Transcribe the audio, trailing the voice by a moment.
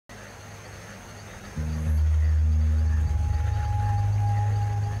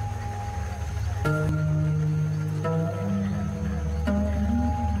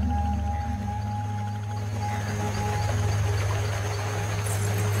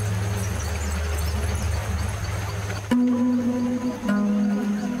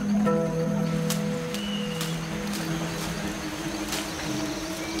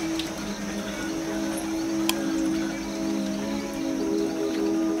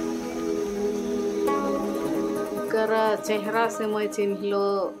चेहरा से मैं चिन्ह लो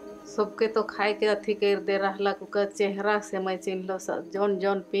सबके तो खाए के अथी कर दे रहला कुकर चेहरा से मैं चिन्ह लो जौन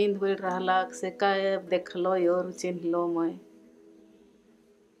जौन पिंध बिड़ रहला से का देख लो और चिन्ह लो मैं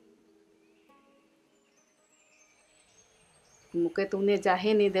मुके तुमने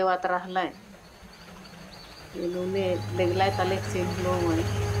जाहे नहीं देवात रहला इन्होंने देखला तले चिन्ह लो मैं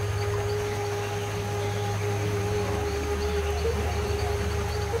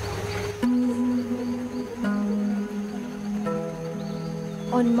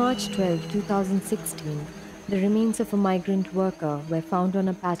On March 12, 2016, the remains of a migrant worker were found on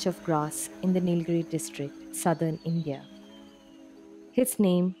a patch of grass in the Nilgiri district, southern India. His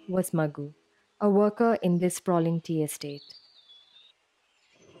name was Maggu, a worker in this sprawling tea estate.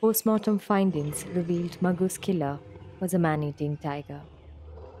 Postmortem findings revealed Maggu's killer was a man-eating tiger.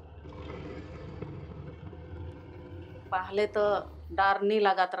 पहले तो डर नहीं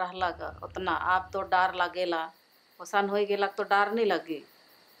लगत रहला उतना आप तो डर लगेला ओसन हो गेला तो डर नहीं लगी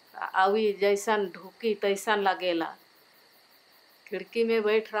अभी जैसन ढुकी तैसन लगेला खिड़की में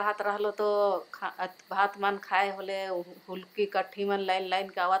बैठ रहलो तो भात मन खाए होले हुलकी कट्ठी मन लाइन लाइन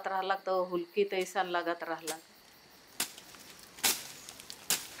के आवत रहला तो हुलकी तैसन लगत रहला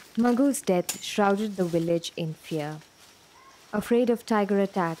Maggu's death shrouded the village in fear. Afraid of tiger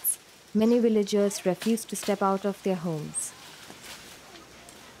attacks, many villagers refused to step out of their homes.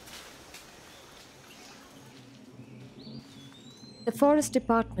 The forest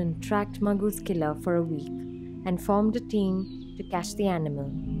department tracked Maggu's killer for a week and formed a team to catch the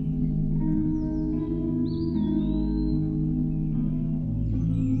animal.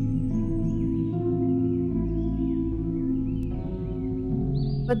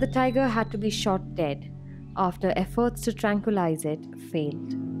 But the tiger had to be shot dead after efforts to tranquilize it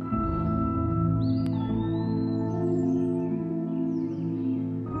failed.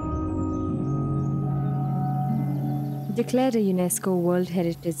 Declared a UNESCO World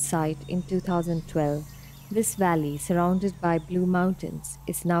Heritage Site in 2012, this valley, surrounded by blue mountains,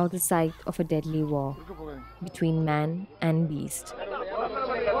 is now the site of a deadly war between man and beast.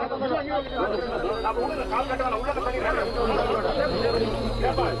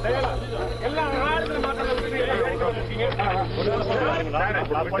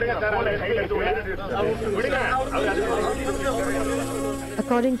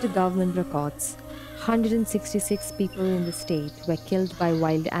 According to government records, 166 people in the state were killed by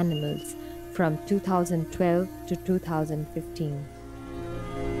wild animals from 2012 to 2015.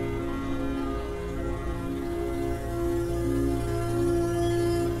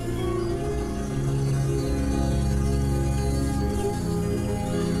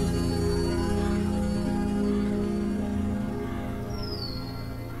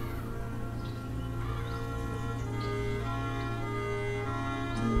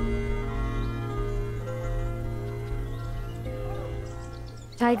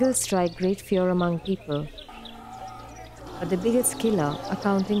 Tigers strike great fear among people, but the biggest killer,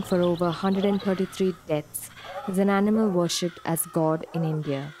 accounting for over 133 deaths, is an animal worshipped as god in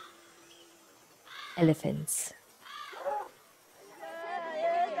India: elephants.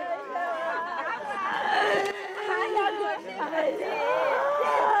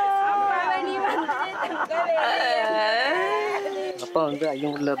 அப்பா வந்து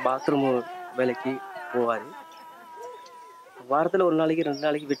ஐயங்குள்ள bathroom வேலைக்கு போவார் வாரத்தில் ஒரு நாளைக்கு 2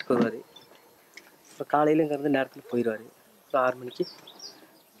 நாளைக்கு வீட்டுக்கு வருவார் இப்போ காலையில் இங்கேருந்து நேரத்தில் போயிடுவார் இப்போ 6 மணிக்கு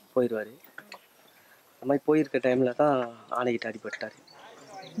போயிடுவார் அந்த மாதிரி போயிருக்க டைமில் தான் ஆனைக்கிட்ட அடிபட்டார்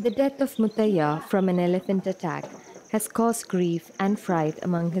The death of Muttaya from an elephant attack has caused grief and fright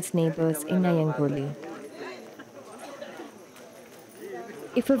among his neighbors in Nayangoli.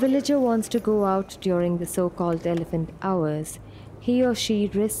 If a villager wants to go out during the so-called elephant hours, he or she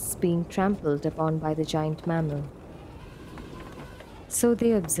risks being trampled upon by the giant mammal. So they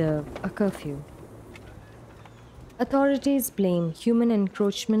observe a curfew. Authorities blame human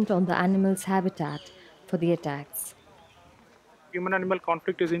encroachment on the animal's habitat for the attacks. Human-animal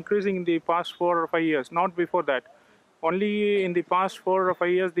conflict is increasing in the past 4 or 5 years, not before that. Only in the past 4 or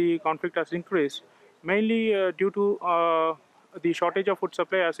 5 years the conflict has increased, mainly due to the shortage of food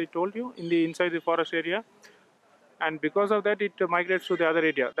supply, as I told you, in the inside the forest area. And because of that, it migrates to the other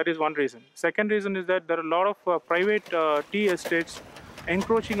area. That is one reason. Second reason is that there are a lot of private tea estates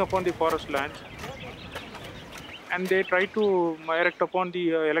encroaching upon the forest lands, and they try to erect upon the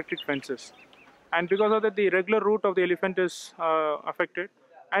electric fences. And because of that, the regular route of the elephant is affected,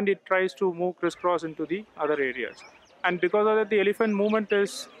 and it tries to move crisscross into the other areas. and because of that, the elephant movement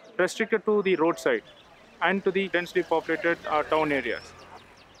is restricted to the roadside and to the densely populated town areas.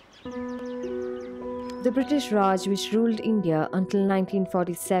 The British Raj, which ruled India until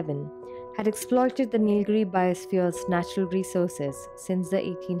 1947, had exploited the Nilgiri biosphere's natural resources since the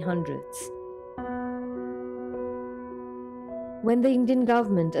 1800s. When the Indian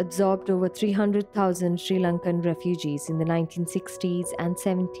government absorbed over 300,000 Sri Lankan refugees in the 1960s and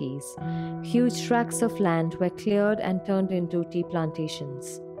 70s, huge tracts of land were cleared and turned into tea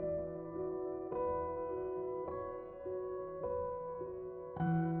plantations.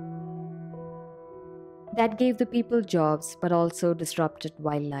 That gave the people jobs but also disrupted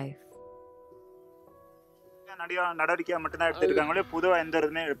wildlife. நடவடிக்கையா மட்டும் தான் எடுத்துருக்காங்களே, பொதுவாக எந்த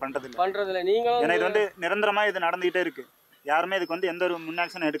இதுவுமே பண்றதில்ல. நீங்களும் ஏன்னா இது வந்து நிரந்தரமா இது நடந்துகிட்டே இருக்கு. யாருமே இதுக்கு வந்து எந்த ஒரு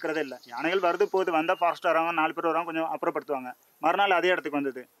முன்னாக்ஷன் எடுக்கிறதே இல்லை. யானைகள் வருது போகுது, வந்தால் ஃபாரஸ்ட் வராங்க, 4 பேர் வராங்க, கொஞ்சம் அப்புறப்படுத்துவாங்க. மறுநாள் அதே இடத்துக்கு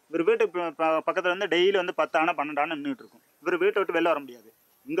வந்தது. இவர் வீட்டுக்கு பக்கத்தில் வந்து டெய்லி வந்து 10 ஆனை 12 ஆனை நின்றுட்டு இருக்கும். இவர் வீட்டை விட்டு வெளில வர முடியாது.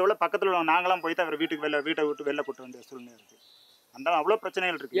 இங்கே உள்ள பக்கத்தில் உள்ள நாங்களாம் போய் தான் இவர் வீட்டை விட்டு வெளில கூட்டு வந்த சூழ்நிலை இருக்குது. அந்த அவ்வளோ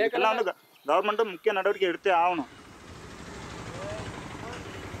பிரச்சனைகள் இருக்குது. இதெல்லாம் வந்து கவர்மெண்ட்டும் முக்கிய நடவடிக்கை எடுத்தே ஆகணும்.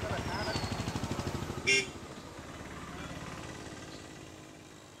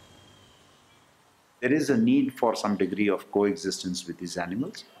 There is a need for some degree of coexistence with these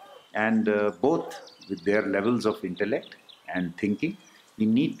animals, and both with their levels of intellect and thinking, we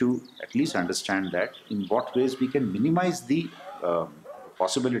need to at least understand that in what ways we can minimize the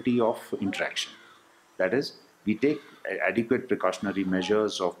possibility of interaction. That is, we take adequate precautionary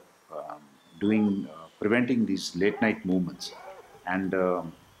measures of preventing these late night movements and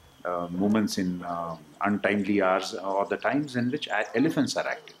movements in untimely hours or the times in which elephants are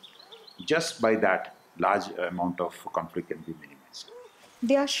active. Just by that, large amount of conflict can be minimized.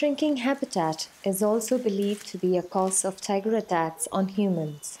 Their shrinking habitat is also believed to be a cause of tiger attacks on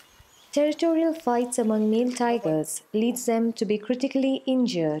humans. Territorial fights among male tigers leads them to be critically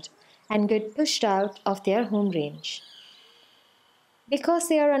injured and get pushed out of their home range. Because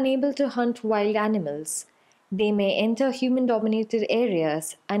they are unable to hunt wild animals, they may enter human-dominated areas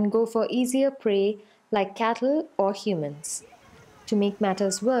and go for easier prey like cattle or humans. To make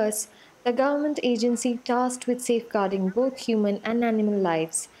matters worse, the government agency tasked with safeguarding both human and animal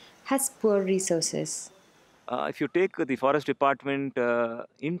lives has poor resources. If you take the forest department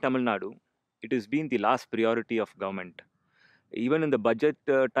in Tamil Nadu, it has been the last priority of government. Even in the budget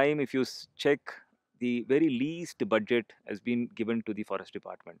time, if you check, the very least budget has been given to the forest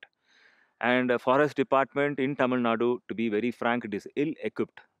department. And forest department in Tamil Nadu, to be very frank, it is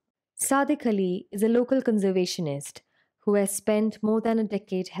ill-equipped. Sadiq Ali is a local conservationist who has spent more than a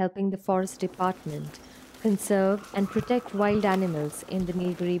decade helping the forest department conserve and protect wild animals in the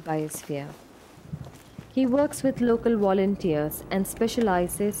Nilgiri biosphere. He works with local volunteers and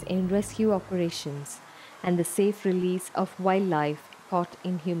specializes in rescue operations and the safe release of wildlife caught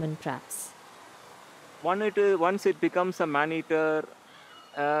in human traps. Once it becomes a man-eater,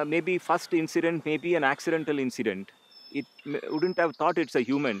 maybe first incident, maybe an accidental incident, it wouldn't have thought it's a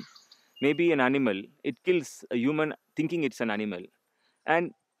human. Maybe an animal, it kills a human thinking it's an animal, and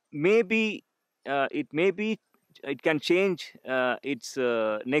maybe it can change its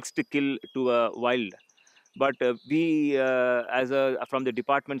next kill to a wild. But we from the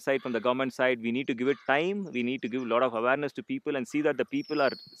department side, from the government side, we need to give it time. We need to give a lot of awareness to people and see that the people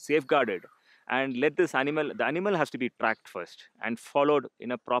are safeguarded, and let the animal has to be tracked first and followed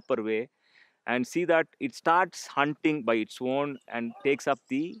in a proper way, and see that it starts hunting by its own and takes up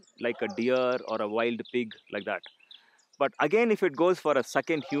like a deer or a wild pig, like that. But again, if it goes for a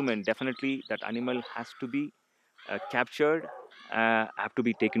second human, definitely that animal has to be captured, have to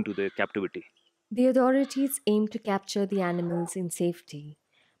be taken to the captivity. The authorities aim to capture the animals in safety,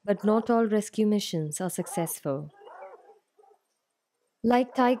 but not all rescue missions are successful.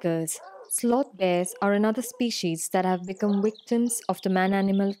 Like tigers, sloth bears are another species that have become victims of the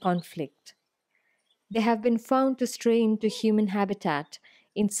man-animal conflict. They have been found to stray into human habitat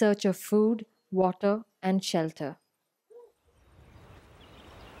in search of food, water, and shelter.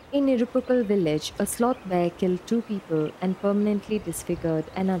 In Irupukal village, a sloth bear killed 2 people and permanently disfigured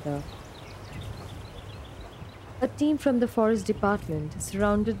another. A team from the forest department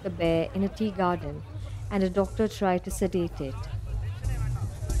surrounded the bear in a tea garden, and a doctor tried to sedate it.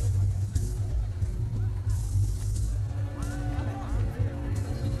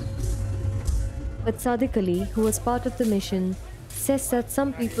 But Sadiq Ali, who was part of the mission, says that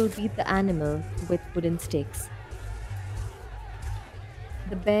some people beat the animal with wooden sticks.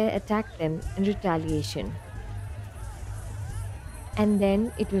 The bear attacked them in retaliation, and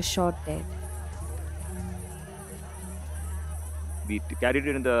then it was shot dead. We carried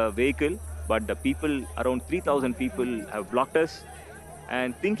it in the vehicle but the people, around 3,000 people, have blocked us,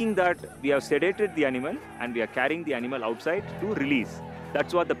 and thinking that we have sedated the animal and we are carrying the animal outside to release.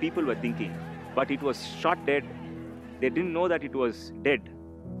 That's what the people were thinking. But it was shot dead. They didn't know that it was dead.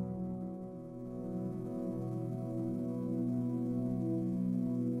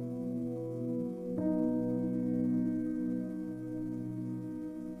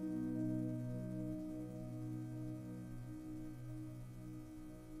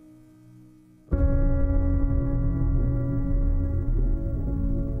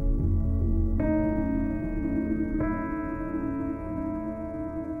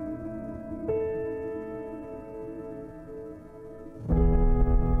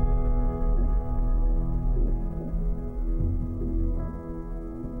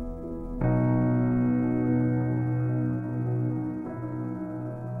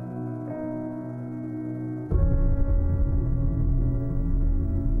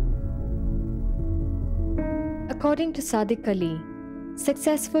 According to Sadiq Ali,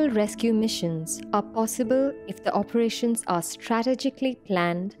 successful rescue missions are possible if the operations are strategically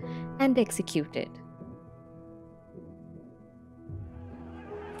planned and executed.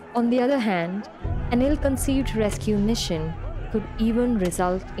 On the other hand, an ill-conceived rescue mission could even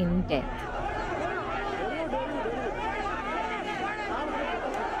result in death.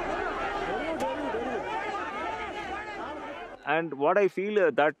 And what I feel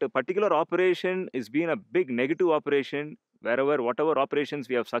that particular operation is been a big negative operation whatever operations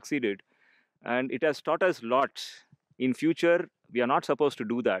we have succeeded, and it has taught us lots. In future, we are not supposed to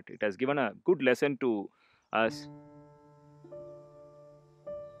do that. It has given a good lesson to us.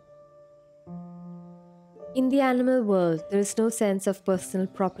 In the animal world, there is no sense of personal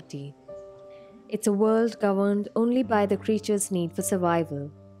property. It's a world governed only by the creature's need for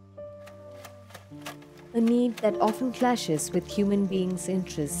survival. A need that often clashes with human beings'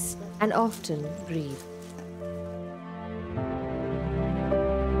 interests and often greed.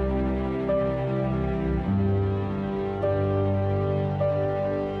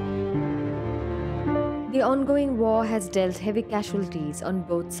 The ongoing war has dealt heavy casualties on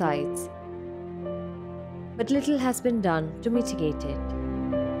both sides, but little has been done to mitigate it.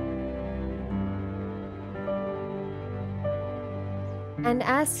 And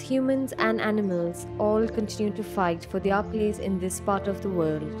as humans and animals all continue to fight for their place in this part of the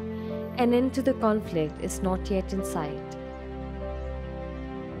world, an end to the conflict is not yet in sight.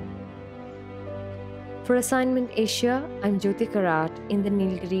 For Assignment Asia, I'm Jyothy Karat in the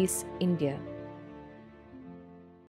Nilgiris, India.